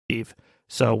Eve.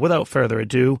 So without further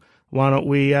ado, why don't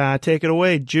we take it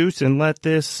away, Juice, and let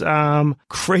this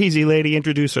crazy lady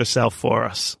introduce herself for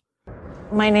us.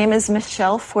 My name is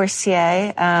Michelle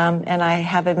Forcier, and I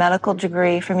have a medical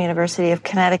degree from University of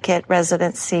Connecticut,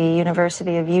 residency,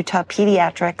 University of Utah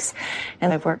Pediatrics,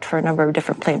 and I've worked for a number of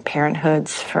different Planned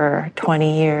Parenthoods for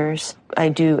 20 years. I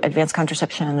do advanced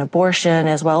contraception and abortion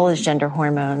as well as gender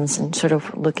hormones and sort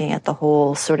of looking at the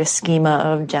whole sort of schema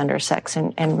of gender, sex,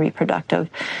 and reproductive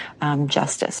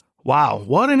justice. Wow,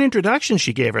 what an introduction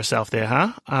she gave herself there,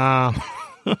 huh?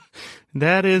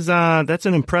 That's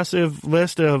an impressive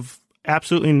list of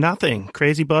absolutely nothing.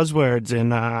 Crazy buzzwords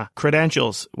and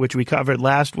credentials, which we covered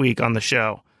last week on the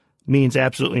show, means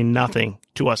absolutely nothing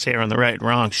to us here on the Right and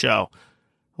Wrong show.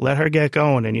 Let her get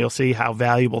going, and you'll see how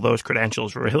valuable those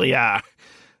credentials really are.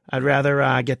 I'd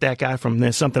rather get that guy from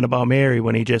There's Something About Mary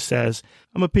when he just says,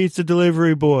 I'm a pizza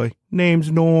delivery boy. Name's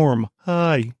Norm.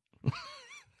 Hi.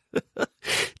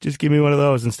 Just give me one of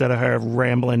those instead of her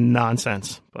rambling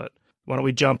nonsense. But why don't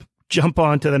we jump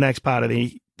on to the next part of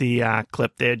the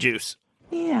clip there, Juice?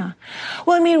 Yeah.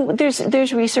 Well, I mean,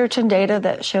 there's research and data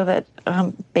that show that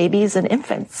babies and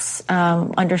infants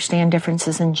understand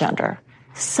differences in gender.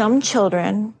 Some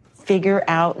children figure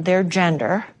out their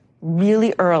gender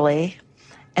really early,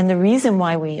 and the reason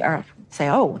why we say,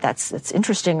 oh, that's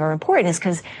interesting or important is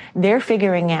because they're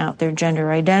figuring out their gender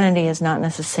identity is not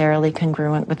necessarily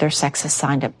congruent with their sex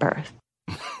assigned at birth.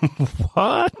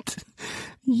 What?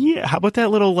 Yeah, how about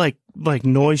that little like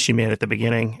noise she made at the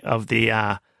beginning of the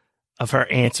of her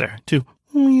answer to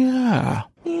yeah.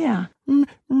 Yeah.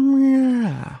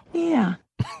 Yeah. Yeah.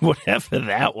 Whatever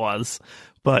that was.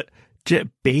 But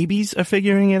babies are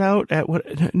figuring it out at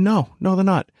what? No, they're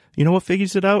not. You know what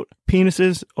figures it out?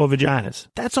 Penises or vaginas.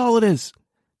 That's all it is.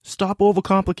 Stop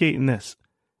overcomplicating this.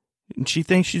 And she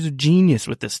thinks she's a genius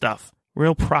with this stuff.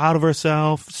 Real proud of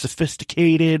herself,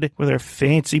 sophisticated, with her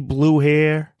fancy blue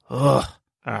hair. Ugh.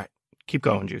 All right, keep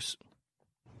going, Juice.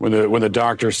 When the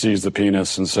doctor sees the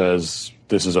penis and says,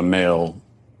 this is a male,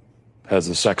 has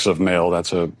the sex of male,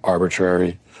 that's an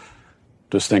arbitrary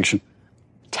distinction.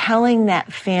 Telling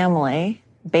that family,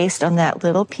 based on that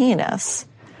little penis,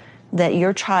 that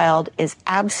your child is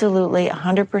absolutely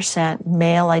 100%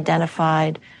 male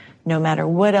identified, no matter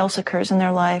what else occurs in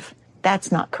their life,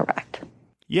 that's not correct.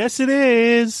 Yes, it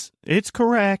is. It's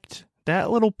correct.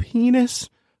 That little penis,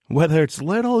 whether it's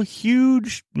little,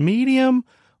 huge, medium,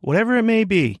 whatever it may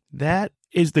be, that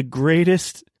is the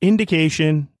greatest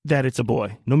indication that it's a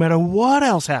boy. No matter what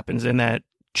else happens in that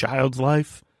child's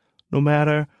life, no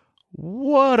matter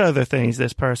what other things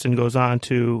this person goes on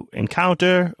to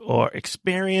encounter or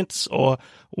experience or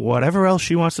whatever else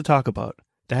she wants to talk about,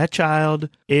 that child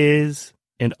is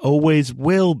and always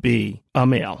will be a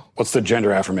male. What's the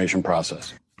gender affirmation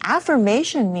process?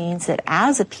 Affirmation means that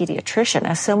as a pediatrician,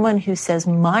 as someone who says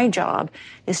my job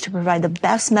is to provide the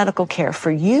best medical care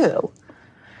for you,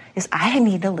 is I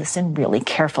need to listen really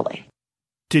carefully.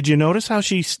 Did you notice how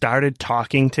she started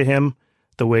talking to him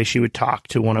the way she would talk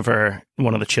to one of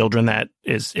the children that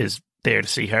is there to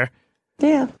see her?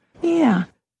 Yeah. Yeah.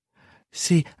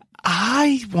 See,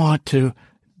 I want to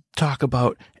talk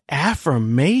about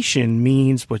affirmation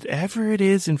means whatever it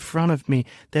is in front of me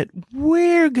that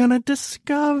we're gonna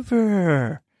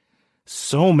discover.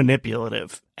 So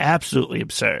manipulative. Absolutely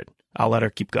absurd. I'll let her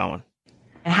keep going.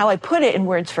 And how I put it in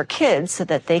words for kids so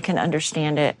that they can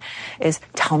understand it is,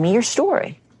 tell me your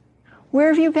story. Where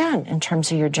have you been in terms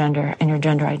of your gender and your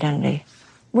gender identity?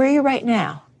 Where are you right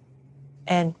now?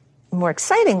 And more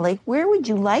excitingly, where would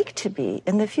you like to be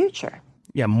in the future?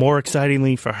 Yeah, more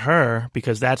excitingly for her,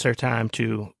 because that's her time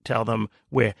to tell them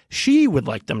where she would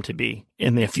like them to be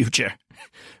in their future.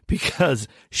 Because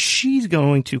she's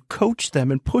going to coach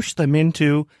them and push them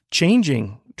into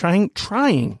changing,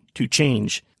 trying to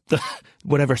change the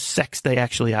whatever sex they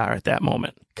actually are at that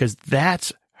moment. Because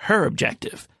that's her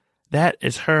objective. That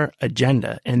is her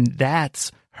agenda. And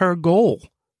that's her goal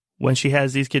when she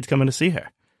has these kids coming to see her.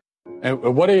 At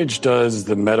what age does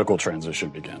the medical transition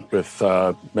begin with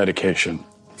medication?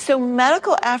 So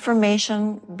medical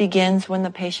affirmation begins when the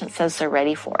patient says they're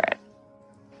ready for it.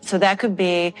 So that could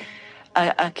be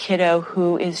a kiddo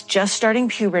who is just starting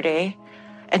puberty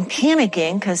and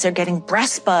panicking because they're getting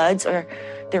breast buds or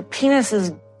their penis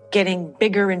is getting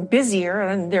bigger and busier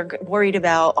and they're worried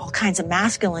about all kinds of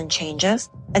masculine changes.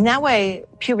 And that way,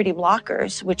 puberty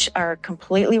blockers, which are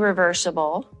completely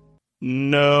reversible.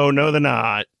 No, they're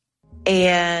not.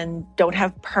 And don't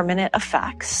have permanent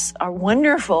effects are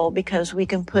wonderful because we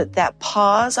can put that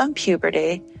pause on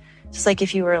puberty. Just like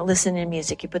if you were listening to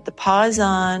music, you put the pause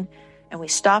on and we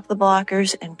stop the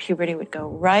blockers and puberty would go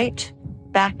right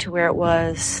back to where it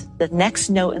was. The next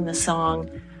note in the song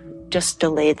just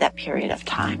delayed that period of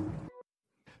time.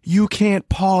 You can't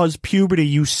pause puberty,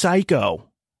 you psycho.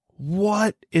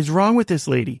 What is wrong with this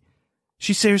lady?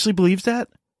 She seriously believes that?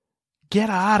 Get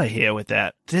out of here with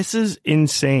that. This is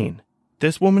insane.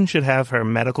 This woman should have her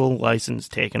medical license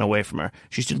taken away from her.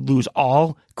 She should lose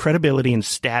all credibility and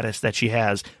status that she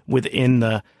has within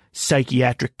the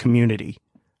psychiatric community.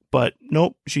 But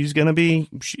nope, she's gonna be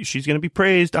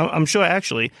praised. I'm sure.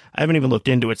 Actually, I haven't even looked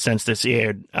into it since this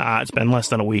aired. It's been less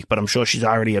than a week, but I'm sure she's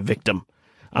already a victim.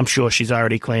 I'm sure she's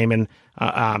already claiming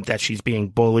that she's being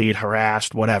bullied,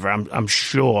 harassed, whatever. I'm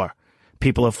sure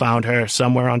people have found her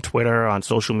somewhere on Twitter, on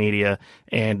social media,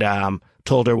 and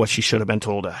told her what she should have been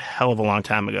told a hell of a long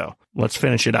time ago. Let's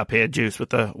finish it up here, Juice,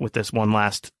 with this one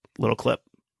last little clip.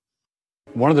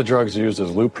 One of the drugs used is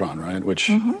Lupron, right?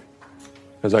 Which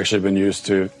has actually been used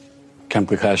to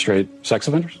chemically castrate sex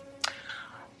offenders?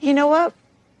 You know what?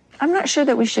 I'm not sure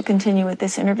that we should continue with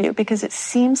this interview because it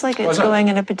seems like it's going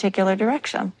in a particular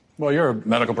direction. Well, you're a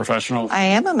medical professional. I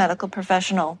am a medical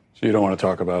professional. So you don't want to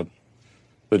talk about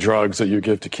the drugs that you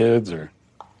give to kids, or?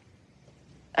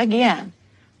 Again,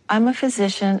 I'm a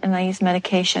physician and I use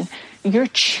medication. You're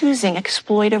choosing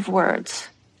exploitive words.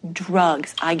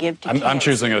 Drugs I give to kids. I'm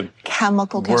choosing a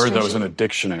chemical word that was in a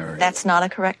dictionary. That's not a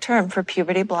correct term for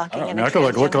puberty blocking. I could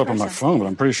look it up on my phone, but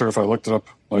I'm pretty sure if I looked it up,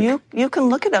 you can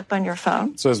look it up on your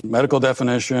phone. It says medical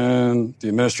definition: the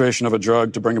administration of a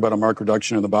drug to bring about a marked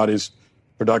reduction in the body's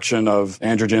production of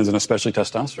androgens and especially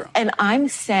testosterone. And I'm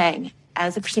saying,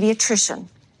 as a pediatrician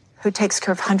who takes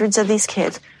care of hundreds of these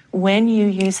kids, when you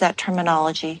use that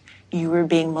terminology, you are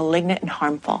being malignant and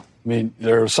harmful. I mean,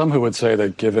 there are some who would say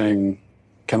that giving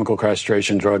chemical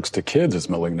castration drugs to kids is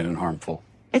malignant and harmful.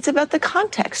 It's about the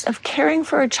context of caring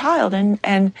for a child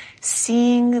and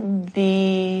seeing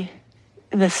the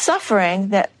suffering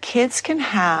that kids can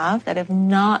have that have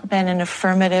not been in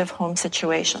affirmative home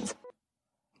situations.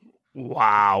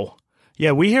 Wow.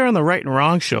 Yeah, we here on the Right and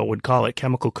Wrong show would call it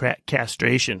chemical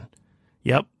castration.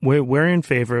 Yep, we're in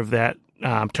favor of that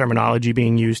terminology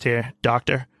being used here.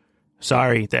 Doctor,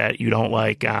 sorry that you don't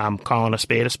like calling a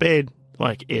spade a spade.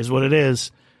 Like, is what it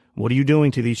is. What are you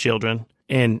doing to these children?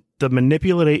 And the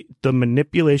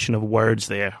manipulation of words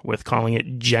there with calling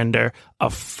it gender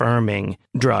affirming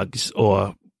drugs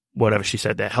or whatever she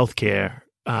said, that healthcare,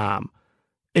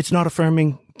 it's not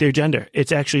affirming their gender.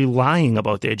 It's actually lying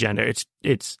about their gender.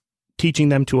 It's teaching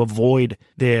them to avoid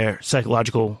their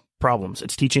psychological problems.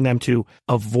 It's teaching them to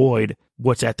avoid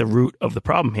what's at the root of the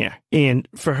problem here. And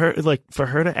for her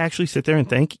to actually sit there and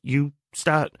think, you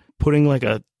start putting like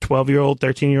a 12-year-old,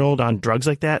 13-year-old on drugs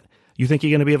like that, you think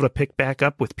you're going to be able to pick back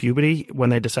up with puberty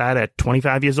when they decide at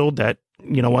 25 years old that,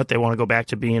 you know what, they want to go back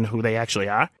to being who they actually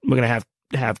are? We're going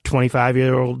to have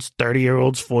 25-year-olds,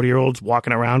 30-year-olds, 40-year-olds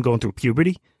walking around going through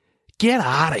puberty? Get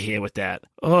out of here with that.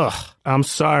 Ugh. I'm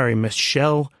sorry,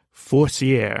 Michelle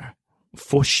Forcier,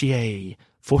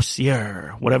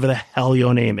 whatever the hell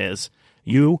your name is.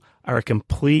 You are a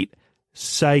complete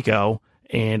psycho,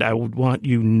 and I would want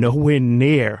you nowhere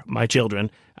near my children.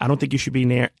 I don't think you should be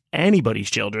near anybody's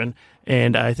children,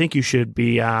 and I think you should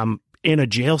be in a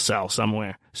jail cell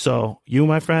somewhere. So you,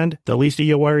 my friend, the least of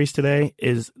your worries today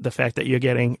is the fact that you're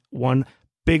getting one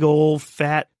big old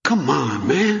fat "come on,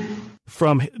 man"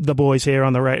 from the boys here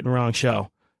on the Right and Wrong show.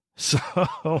 So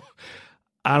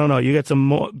I don't know. You got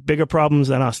some bigger problems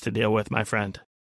than us to deal with, my friend.